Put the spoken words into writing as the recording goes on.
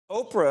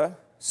Oprah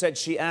said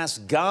she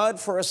asked God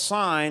for a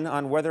sign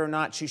on whether or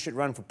not she should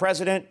run for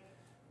president,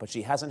 but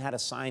she hasn't had a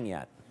sign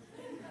yet.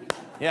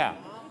 Yeah.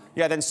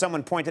 Yeah, then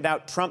someone pointed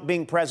out Trump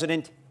being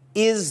president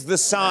is the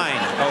sign,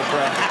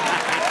 Oprah.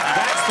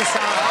 That's the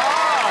sign.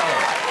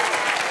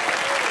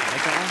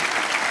 Like that one?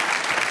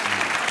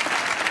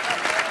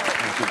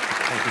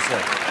 Thank you,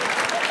 sir.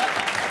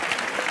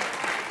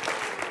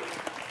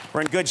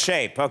 We're in good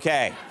shape,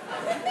 okay.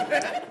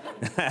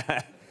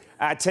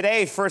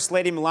 Today, First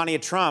Lady Melania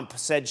Trump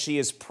said she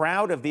is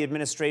proud of the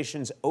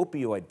administration's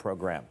opioid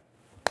program.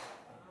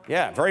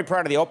 Yeah, very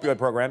proud of the opioid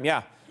program,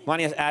 yeah.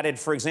 Melania added,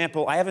 for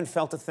example, I haven't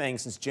felt a thing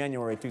since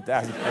January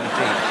 2017.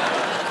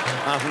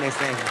 These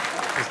things,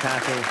 it's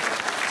happy.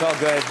 It's all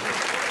good.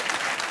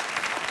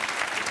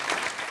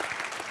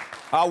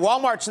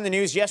 Walmart's in the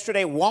news.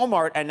 Yesterday,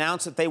 Walmart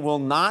announced that they will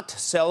not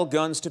sell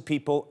guns to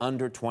people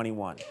under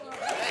 21. Good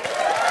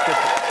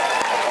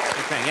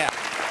thing, yeah.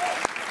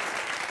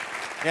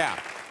 Yeah.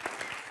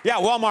 Yeah,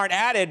 Walmart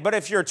added, but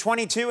if you're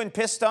 22 and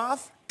pissed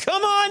off,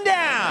 come on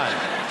down.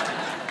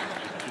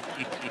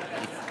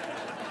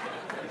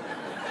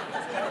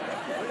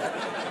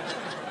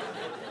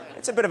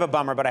 It's a bit of a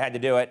bummer, but I had to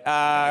do it.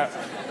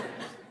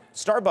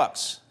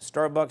 Starbucks.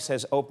 Starbucks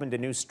has opened a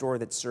new store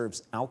that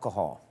serves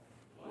alcohol.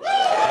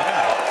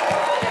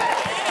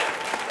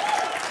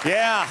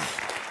 Yeah.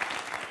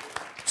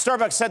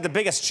 Starbucks said the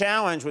biggest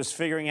challenge was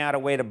figuring out a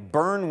way to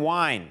burn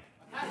wine.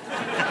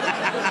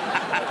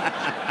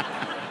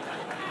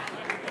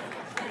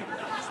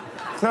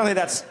 Clearly,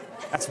 that's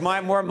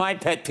more my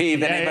pet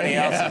peeve than anybody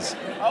else's.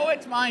 Oh,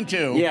 it's mine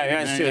too. Yeah,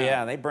 yours too.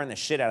 Yeah, they burn the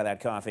shit out of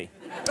that coffee.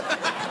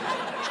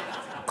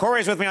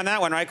 Corey's with me on that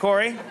one, right,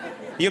 Corey?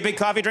 You a big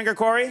coffee drinker,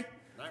 Corey?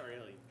 Not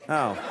really.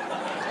 Oh.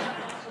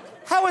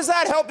 How is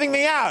that helping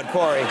me out,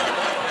 Corey?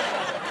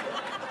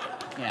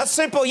 A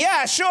simple,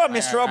 yeah, sure,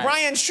 Mr.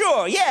 O'Brien,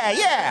 sure, yeah.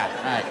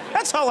 Right.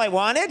 That's all I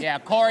wanted. Yeah,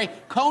 Corey,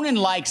 Conan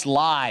likes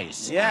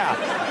lies. Yeah.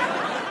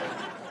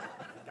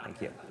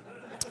 Thank you.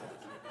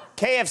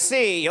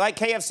 KFC, you like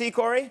KFC,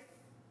 Corey?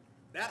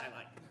 That I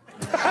like.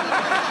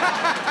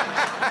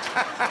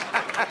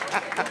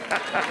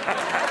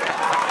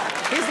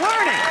 He's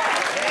learning.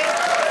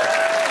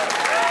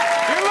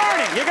 You're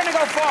learning. You're gonna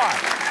go far.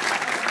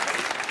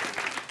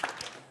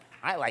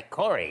 I like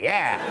Corey,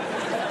 yeah.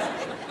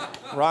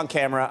 Wrong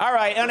camera. All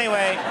right,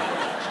 anyway.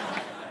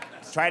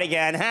 Let's try it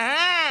again.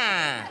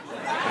 Ha-ha!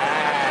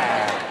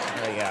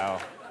 There we go.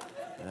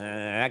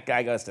 That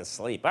guy goes to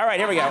sleep. All right,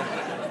 here we go.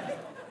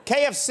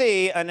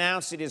 KFC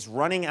announced it is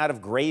running out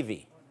of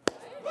gravy.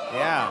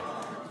 Yeah.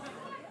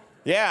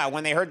 Yeah,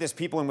 when they heard this,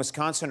 people in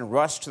Wisconsin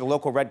rushed to the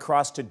local Red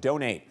Cross to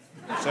donate.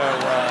 So,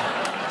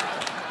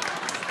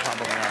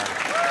 probably not.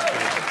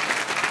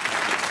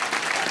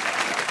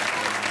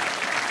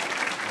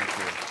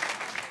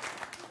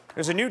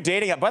 There's a new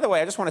dating app. By the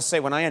way, I just want to say,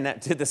 when I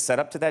did the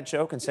setup to that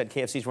joke and said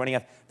KFC's running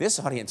out, this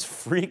audience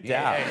freaked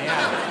out.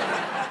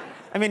 Yeah.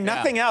 I mean,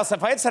 nothing else.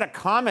 If I had said a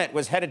comet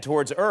was headed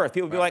towards Earth,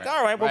 people would be like,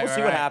 all right, well, we'll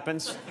see what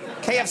happens.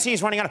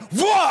 KFC's running out.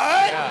 What?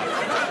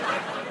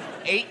 Yeah.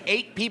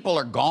 Eight people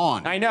are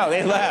gone. I know,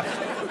 they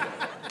left.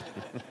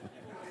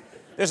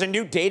 There's a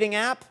new dating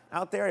app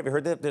out there. Have you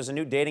heard that? There's a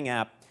new dating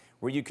app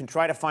where you can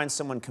try to find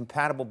someone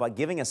compatible by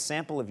giving a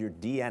sample of your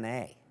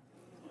DNA.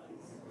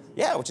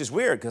 Yeah, which is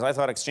weird, because I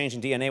thought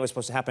exchanging DNA was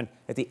supposed to happen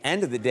at the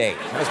end of the date.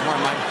 That was more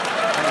my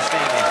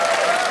understanding.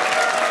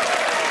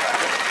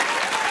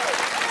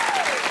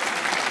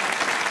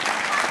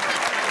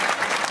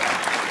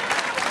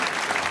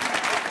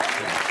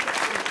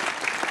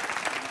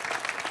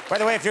 By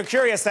the way, if you're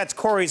curious, that's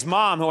Corey's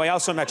mom, who I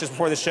also met just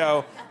before the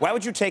show. Why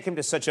would you take him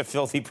to such a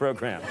filthy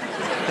program?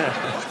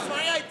 That's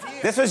my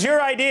idea. This was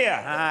your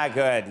idea. Ah,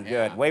 good,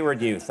 good.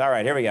 Wayward youth. All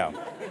right, here we go.